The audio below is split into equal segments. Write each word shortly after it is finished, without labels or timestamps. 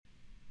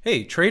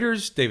Hey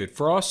traders, David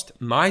Frost,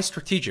 my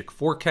strategic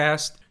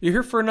forecast. You're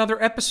here for another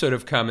episode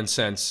of Common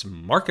Sense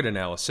Market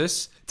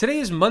Analysis. Today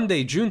is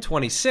Monday, June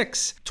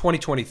 26,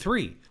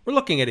 2023. We're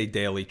looking at a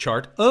daily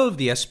chart of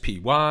the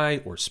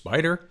SPY or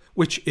Spider,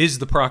 which is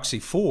the proxy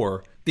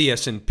for the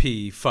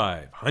S&P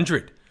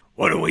 500.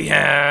 What do we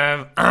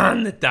have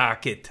on the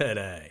docket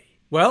today?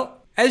 Well,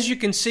 as you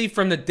can see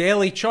from the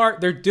daily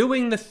chart, they're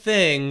doing the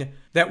thing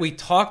that we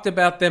talked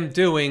about them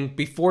doing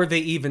before they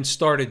even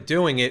started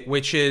doing it,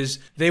 which is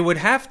they would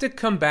have to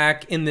come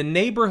back in the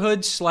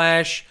neighborhood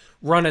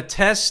 / run a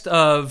test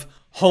of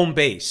home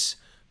base.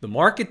 The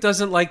market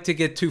doesn't like to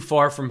get too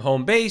far from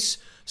home base,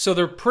 so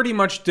they're pretty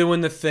much doing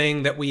the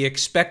thing that we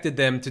expected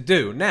them to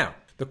do. Now,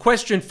 the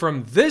question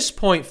from this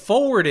point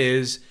forward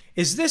is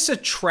this a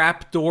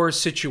trapdoor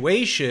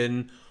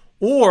situation,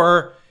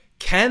 or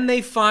can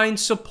they find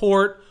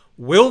support?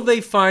 Will they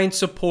find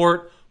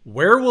support?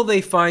 Where will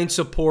they find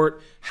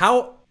support?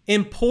 How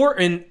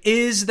important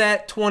is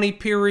that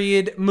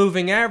 20-period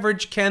moving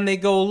average? Can they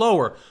go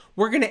lower?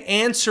 We're going to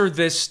answer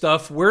this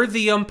stuff. We're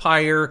the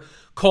umpire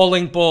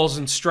calling balls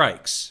and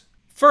strikes.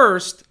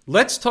 First,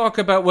 let's talk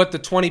about what the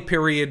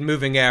 20-period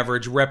moving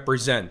average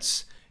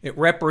represents. It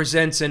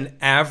represents an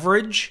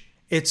average.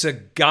 It's a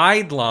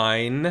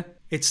guideline.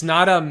 It's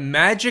not a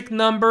magic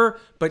number,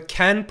 but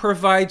can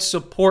provide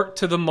support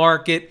to the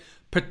market,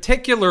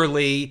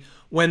 particularly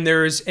when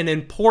there's an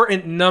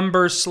important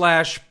number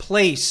 /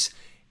 place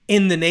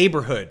in the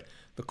neighborhood.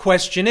 The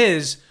question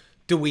is,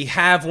 do we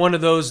have one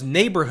of those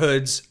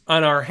neighborhoods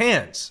on our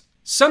hands?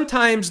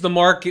 Sometimes the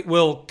market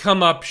will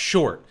come up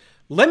short.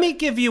 Let me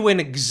give you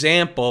an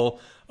example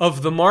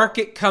of the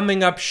market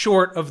coming up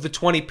short of the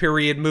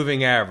 20-period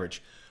moving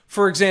average.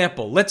 For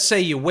example, let's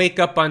say you wake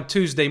up on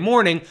Tuesday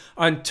morning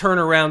on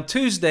Turnaround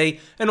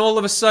Tuesday, and all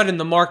of a sudden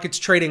the market's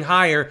trading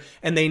higher,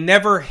 and they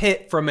never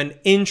hit from an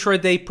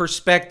intraday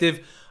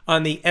perspective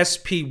on the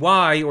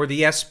SPY or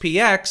the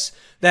SPX,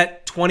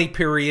 that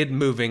 20-period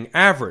moving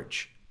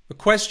average. The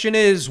question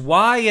is,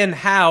 why and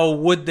how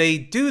would they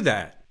do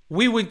that?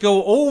 We would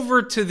go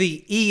over to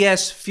the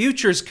ES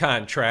futures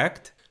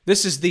contract.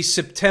 This is the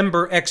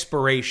September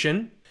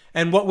expiration.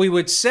 And what we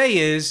would say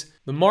is,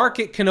 the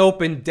market can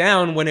open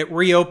down when it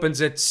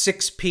reopens at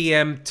 6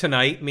 p.m.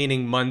 tonight,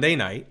 meaning Monday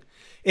night.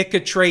 It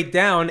could trade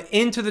down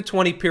into the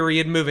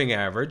 20-period moving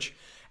average.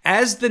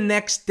 As the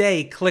next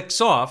day clicks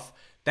off,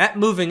 that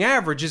moving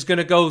average is going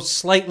to go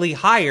slightly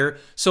higher,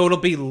 so it'll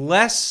be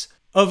less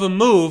of a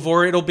move,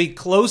 or it'll be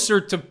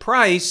closer to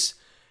price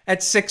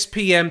at 6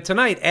 p.m.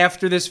 tonight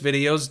after this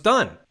video's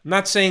done. I'm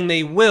not saying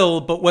they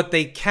will, but what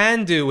they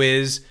can do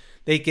is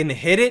they can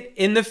hit it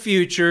in the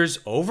futures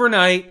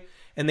overnight,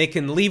 and they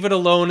can leave it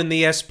alone in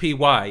the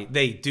SPY.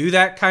 They do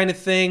that kind of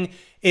thing.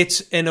 It's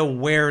an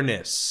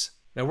awareness.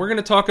 Now, we're going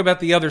to talk about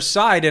the other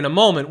side in a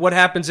moment. What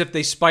happens if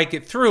they spike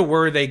it through?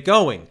 Where are they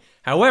going?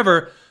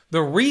 However,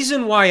 the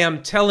reason why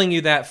I'm telling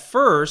you that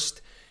first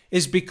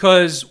is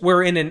because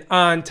we're in an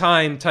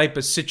on-time type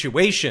of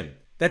situation.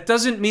 That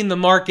doesn't mean the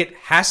market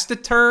has to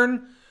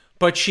turn,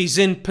 but she's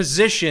in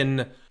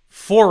position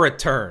for a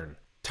turn.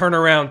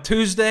 Turnaround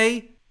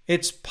Tuesday,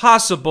 it's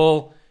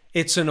possible.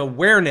 It's an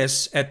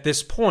awareness at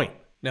this point.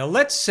 Now,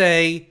 let's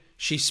say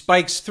she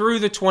spikes through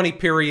the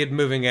 20-period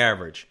moving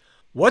average.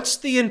 What's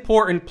the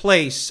important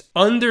place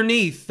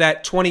underneath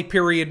that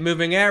 20-period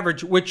moving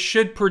average, which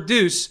should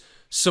produce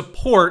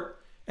support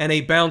and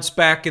a bounce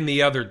back in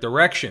the other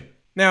direction?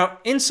 Now,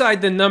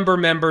 inside the number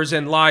members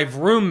and live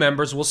room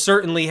members will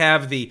certainly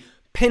have the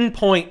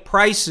pinpoint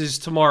prices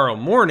tomorrow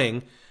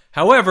morning.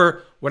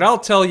 However, what I'll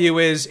tell you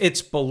is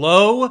it's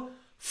below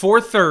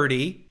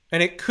 430,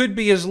 and it could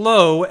be as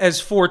low as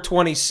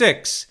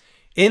 426.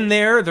 In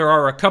there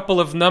are a couple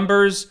of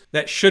numbers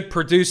that should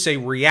produce a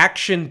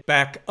reaction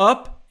back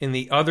up in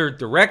the other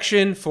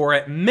direction for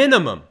at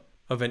minimum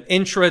of an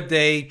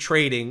intraday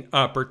trading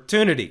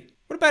opportunity.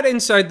 What about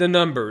inside the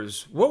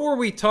numbers? What were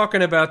we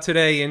talking about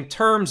today in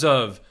terms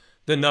of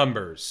the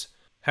numbers?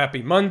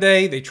 Happy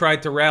Monday. They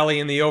tried to rally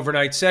in the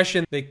overnight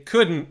session. They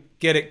couldn't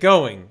get it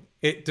going.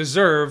 It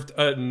deserved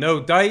a no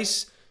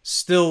dice,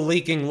 still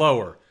leaking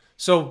lower.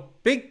 So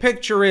big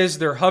picture is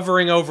they're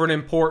hovering over an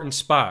important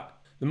spot.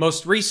 The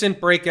most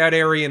recent breakout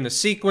area in the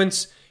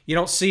sequence, you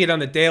don't see it on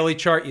the daily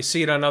chart, you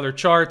see it on other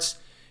charts.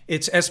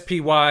 It's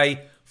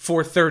SPY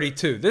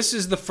 432. This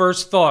is the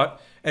first thought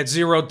at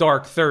 0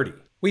 dark 30.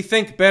 We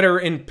think better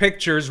in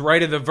pictures.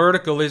 Right of the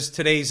vertical is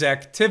today's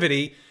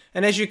activity.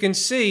 And as you can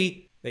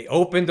see, they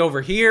opened over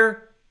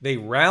here. They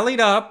rallied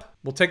up.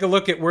 We'll take a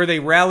look at where they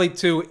rallied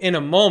to in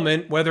a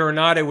moment, whether or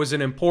not it was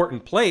an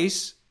important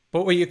place.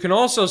 But what you can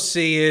also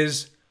see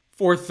is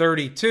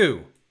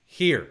 432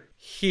 here.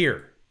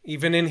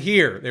 Even in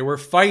here, they were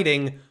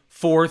fighting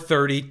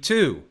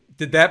 432.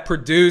 Did that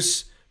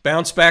produce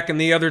bounce back in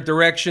the other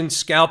direction,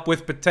 scalp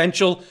with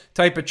potential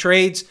type of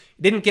trades?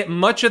 Didn't get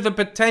much of the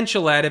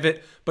potential out of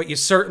it, but you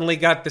certainly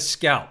got the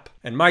scalp.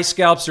 And my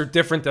scalps are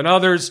different than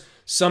others.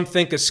 Some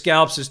think of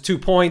scalps as 2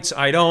 points.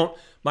 I don't.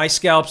 My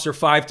scalps are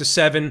 5 to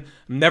 7.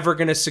 I'm never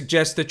going to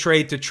suggest a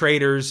trade to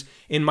traders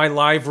in my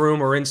live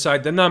room or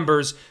inside the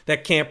numbers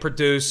that can't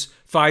produce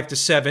 5 to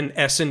 7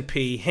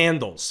 S&P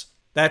handles.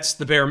 That's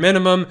the bare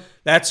minimum.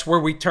 That's where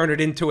we turn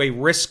it into a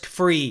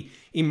risk-free,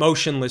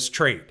 emotionless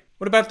trade.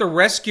 What about the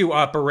rescue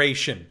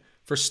operation?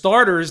 For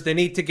starters, they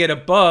need to get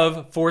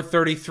above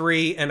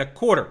 433 and a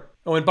quarter.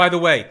 Oh, and by the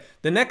way,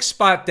 the next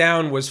spot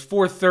down was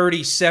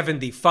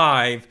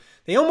 430.75.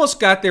 They almost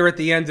got there at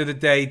the end of the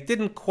day,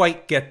 didn't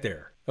quite get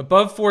there.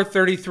 Above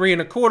 433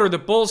 and a quarter, the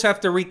bulls have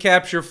to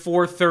recapture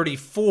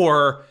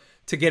 434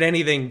 to get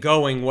anything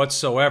going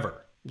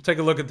whatsoever. We'll take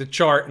a look at the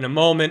chart in a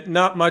moment.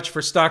 Not much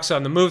for stocks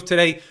on the move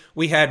today.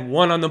 We had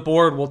one on the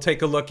board. We'll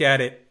take a look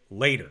at it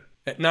later.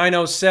 At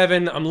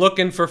 9:07, I'm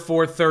looking for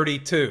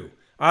 432.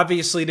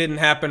 Obviously didn't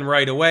happen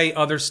right away.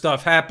 Other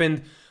stuff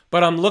happened,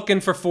 but I'm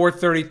looking for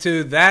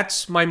 432.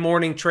 That's my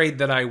morning trade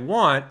that I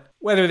want.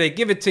 Whether they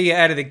give it to you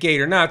out of the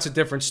gate or not, it's a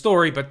different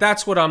story, but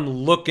that's what I'm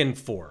looking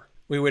for.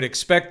 We would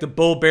expect the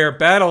bull-bear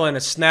battle and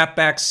a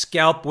snapback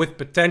scalp with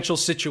potential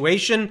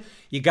situation.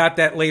 You got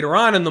that later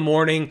on in the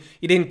morning.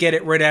 You didn't get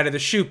it right out of the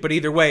chute, but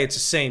either way, it's the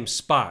same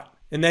spot.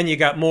 And then you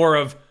got more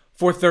of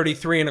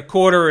 433 and a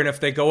quarter, and if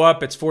they go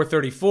up, it's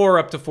 434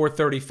 up to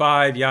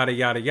 435, yada,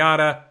 yada,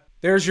 yada.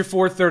 There's your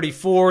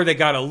 434. They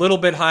got a little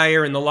bit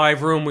higher in the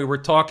live room we were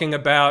talking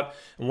about,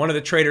 and one of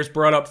the traders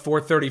brought up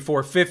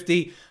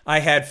 434.50. I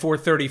had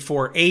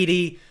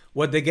 434.80.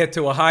 What'd they get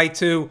to a high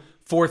to?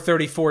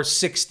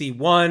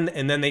 434.61,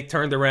 and then they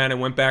turned around and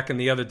went back in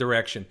the other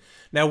direction.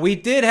 Now, we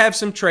did have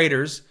some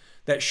traders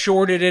that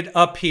shorted it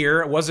up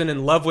here. I wasn't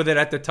in love with it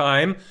at the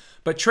time,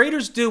 but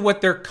traders do what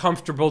they're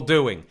comfortable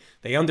doing.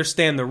 They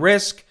understand the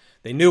risk.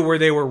 They knew where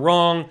they were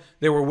wrong.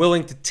 They were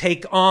willing to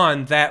take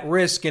on that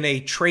risk in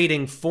a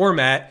trading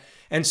format,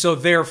 and so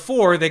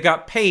therefore they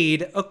got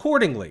paid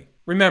accordingly.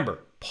 Remember,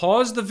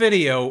 pause the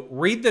video,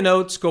 read the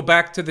notes, go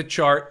back to the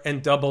chart,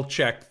 and double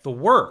check the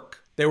work.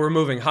 They were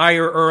moving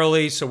higher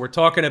early, so we're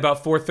talking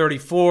about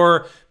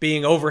 434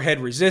 being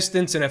overhead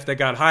resistance, and if they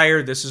got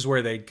higher, this is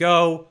where they'd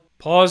go.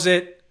 Pause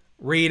it,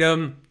 read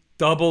them,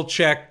 double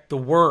check the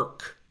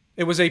work.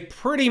 It was a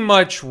pretty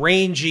much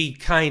rangy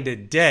kind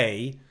of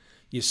day.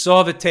 You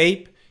saw the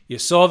tape, you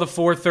saw the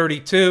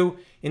 432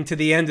 into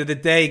the end of the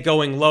day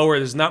going lower.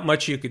 There's not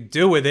much you could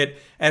do with it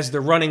as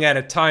they're running out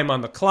of time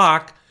on the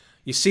clock.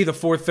 You see the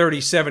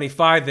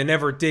 430.75, they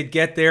never did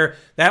get there.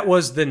 That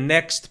was the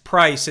next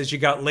price as you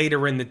got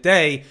later in the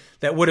day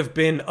that would have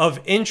been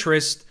of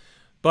interest.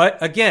 But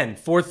again,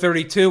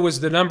 432 was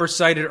the number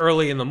cited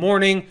early in the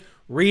morning.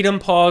 Read them,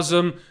 pause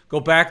them, go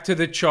back to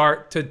the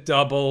chart to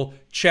double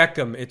check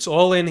them. It's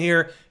all in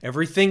here.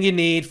 Everything you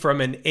need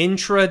from an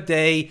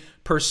intraday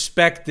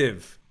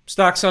perspective.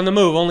 Stocks on the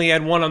move. Only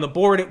had one on the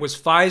board. It was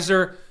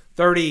Pfizer,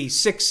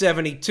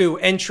 36.72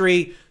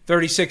 entry.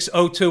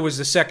 36.02 was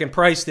the second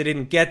price. They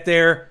didn't get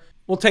there.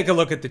 We'll take a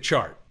look at the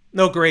chart.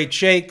 No great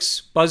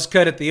shakes. Buzz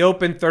cut at the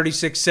open,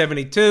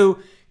 36.72.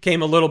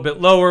 Came a little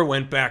bit lower,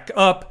 went back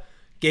up,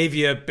 gave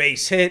you a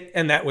base hit,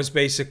 and that was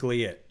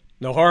basically it.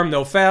 No harm,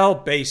 no foul,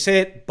 base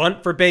hit,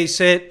 bunt for base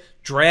hit,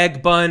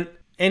 drag bunt,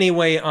 any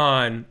way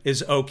on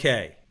is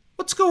okay.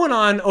 What's going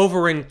on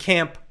over in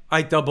Camp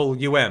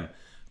IWM?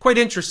 Quite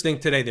interesting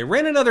today. They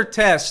ran another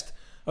test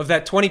of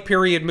that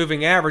 20-period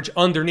moving average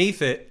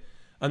underneath it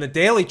on the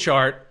daily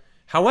chart.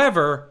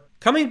 However,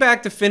 coming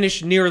back to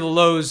finish near the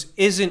lows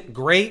isn't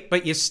great,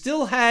 but you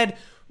still had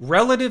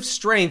relative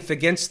strength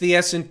against the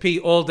S&P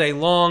all day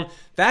long.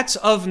 That's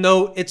of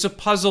note. It's a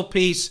puzzle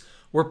piece.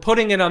 We're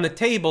putting it on the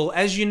table.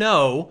 As you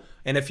know,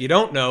 and if you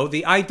don't know,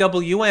 the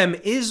IWM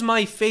is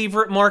my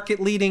favorite market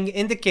leading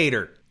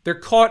indicator. They're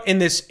caught in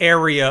this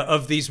area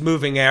of these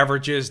moving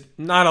averages.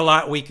 Not a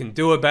lot we can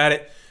do about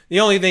it. The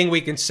only thing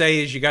we can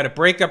say is you got a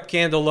breakup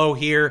candle low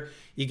here.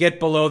 You get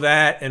below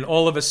that, and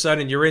all of a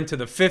sudden you're into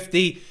the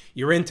 50.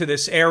 You're into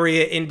this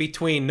area in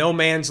between no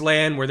man's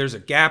land where there's a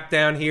gap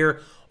down here,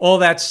 all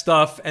that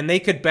stuff, and they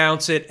could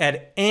bounce it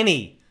at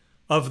any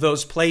of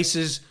those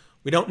places.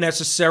 We don't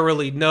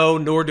necessarily know,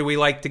 nor do we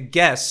like to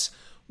guess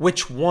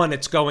which one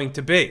it's going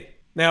to be.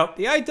 Now,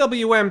 the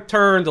IWM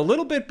turned a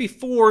little bit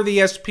before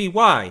the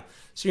SPY,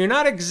 so you're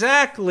not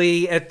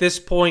exactly at this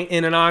point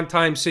in an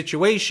on-time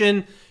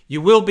situation.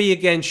 You will be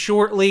again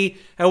shortly.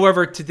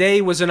 However,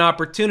 today was an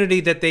opportunity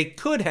that they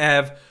could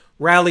have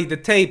rallied the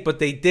tape, but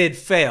they did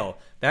fail.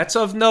 That's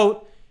of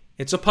note.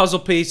 It's a puzzle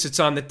piece. It's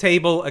on the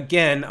table.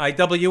 Again,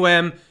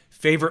 IWM,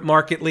 favorite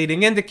market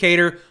leading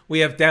indicator. We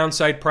have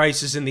downside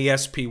prices in the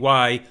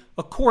SPY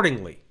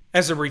accordingly.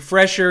 As a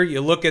refresher, you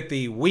look at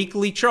the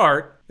weekly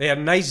chart. They had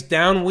a nice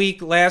down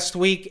week last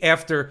week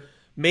after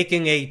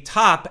making a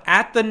top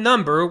at the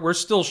number. We're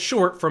still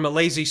short from a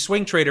lazy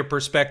swing trader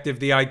perspective,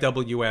 the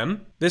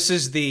IWM. This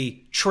is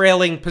the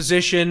trailing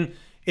position.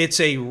 It's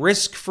a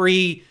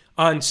risk-free,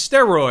 on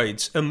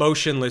steroids,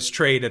 emotionless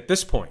trade at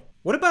this point.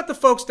 What about the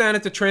folks down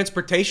at the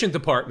transportation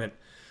department?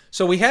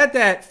 So we had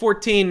that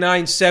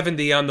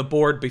 14,970 on the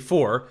board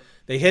before.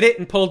 They hit it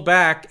and pulled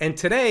back, and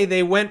today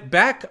they went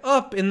back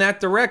up in that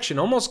direction,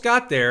 almost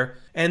got there,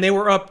 and they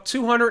were up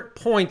 200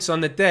 points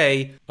on the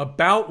day,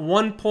 about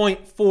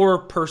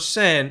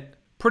 1.4%.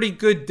 Pretty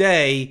good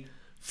day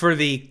for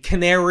the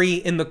canary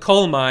in the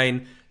coal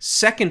mine,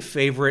 second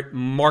favorite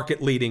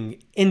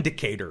market-leading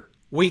indicator.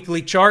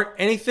 Weekly chart,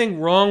 anything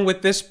wrong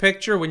with this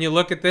picture when you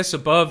look at this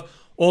above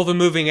all the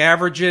moving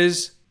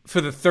averages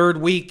for the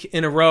third week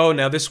in a row?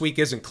 Now, this week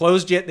isn't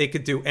closed yet. They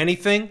could do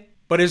anything.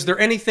 But is there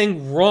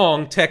anything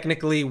wrong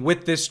technically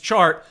with this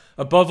chart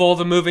above all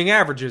the moving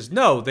averages?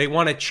 No, they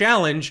want to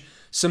challenge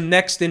some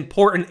next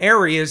important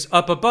areas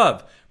up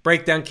above.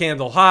 Breakdown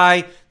candle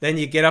high, then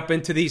you get up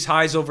into these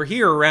highs over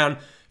here around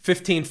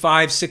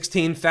 15,500,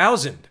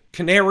 16,000.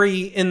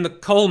 Canary in the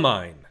coal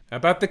mine. How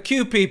about the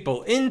Q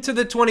people? Into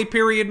the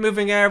 20-period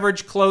moving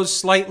average, closed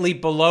slightly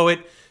below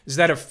it. Is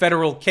that a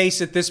federal case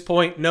at this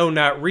point? No,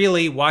 not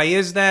really. Why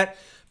is that?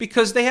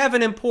 Because they have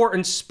an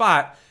important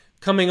spot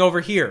coming over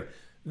here.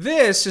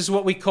 This is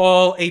what we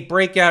call a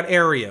breakout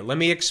area. Let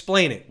me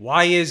explain it.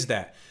 Why is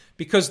that?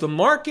 Because the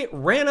market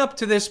ran up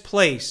to this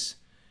place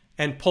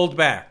and pulled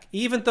back.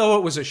 Even though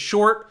it was a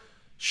short,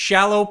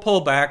 shallow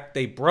pullback,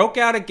 they broke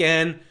out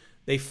again.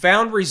 They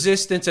found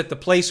resistance at the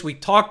place we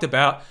talked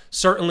about.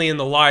 Certainly in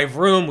the live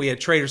room, we had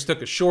traders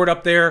took a short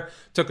up there,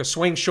 took a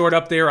swing short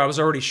up there. I was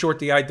already short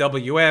the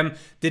IWM,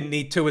 didn't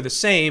need two of the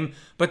same.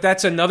 But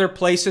that's another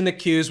place in the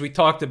Qs we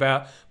talked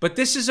about. But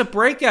this is a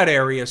breakout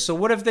area, so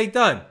what have they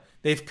done?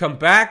 They've come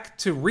back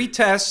to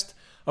retest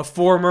a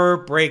former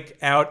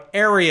breakout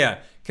area.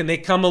 Can they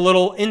come a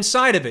little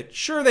inside of it?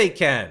 Sure they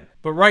can.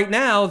 But right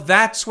now,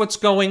 that's what's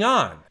going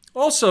on.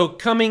 Also,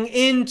 coming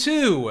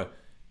into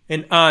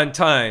an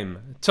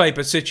on-time type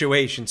of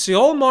situation. See,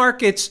 all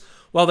markets,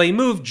 while they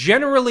move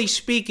generally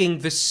speaking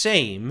the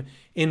same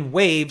in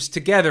waves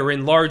together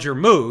in larger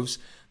moves,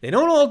 they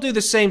don't all do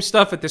the same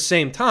stuff at the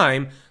same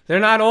time. They're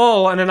not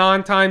all in an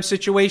on-time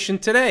situation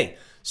today.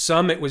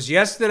 Some it was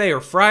yesterday or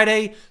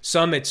Friday,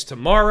 some it's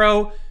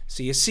tomorrow.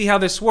 So you see how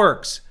this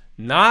works.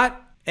 Not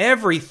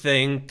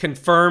everything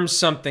confirms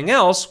something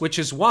else, which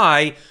is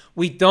why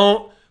we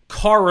don't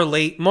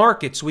correlate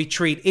markets. We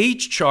treat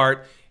each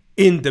chart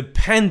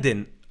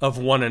independent of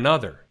one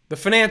another. The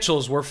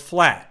financials were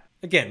flat.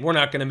 Again, we're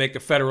not going to make a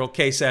federal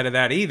case out of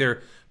that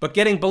either, but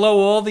getting below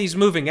all these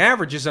moving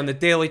averages on the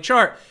daily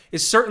chart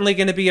is certainly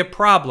going to be a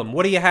problem.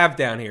 What do you have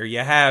down here? You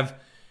have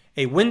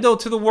a window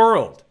to the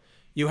world.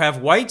 You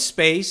have white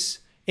space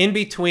in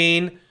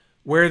between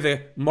where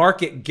the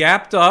market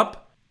gapped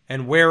up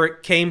and where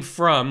it came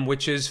from,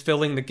 which is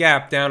filling the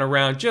gap down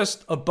around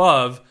just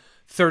above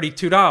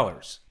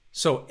 $32.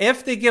 So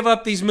if they give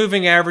up these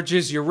moving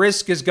averages, your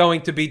risk is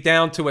going to be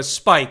down to a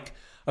spike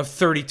of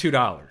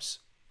 $32.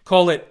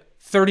 Call it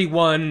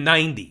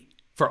 $31.90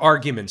 for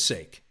argument's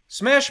sake.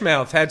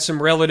 Smashmouth had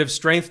some relative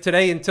strength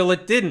today until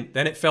it didn't.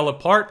 Then it fell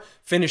apart,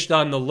 finished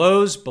on the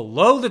lows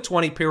below the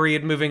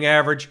 20-period moving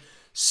average.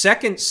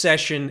 Second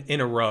session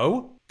in a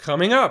row.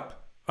 Coming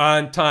up,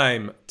 on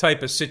time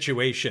type of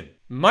situation.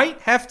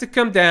 Might have to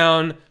come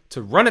down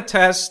to run a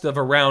test of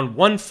around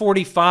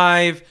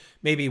 145,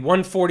 maybe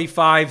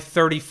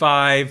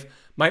 145.35.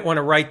 Might want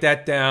to write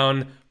that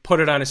down, put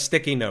it on a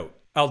sticky note.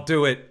 I'll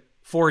do it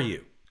for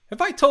you.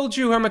 Have I told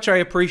you how much I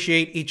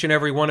appreciate each and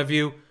every one of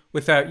you?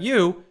 Without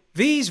you,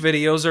 these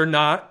videos are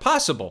not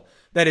possible.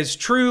 That is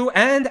true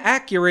and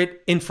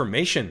accurate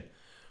information.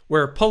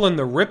 We're pulling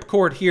the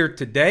ripcord here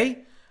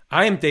today.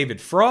 I am David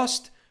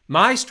Frost,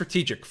 my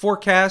strategic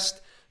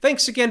forecast.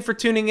 Thanks again for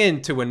tuning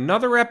in to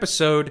another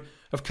episode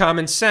of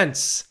Common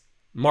Sense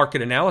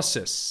Market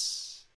Analysis.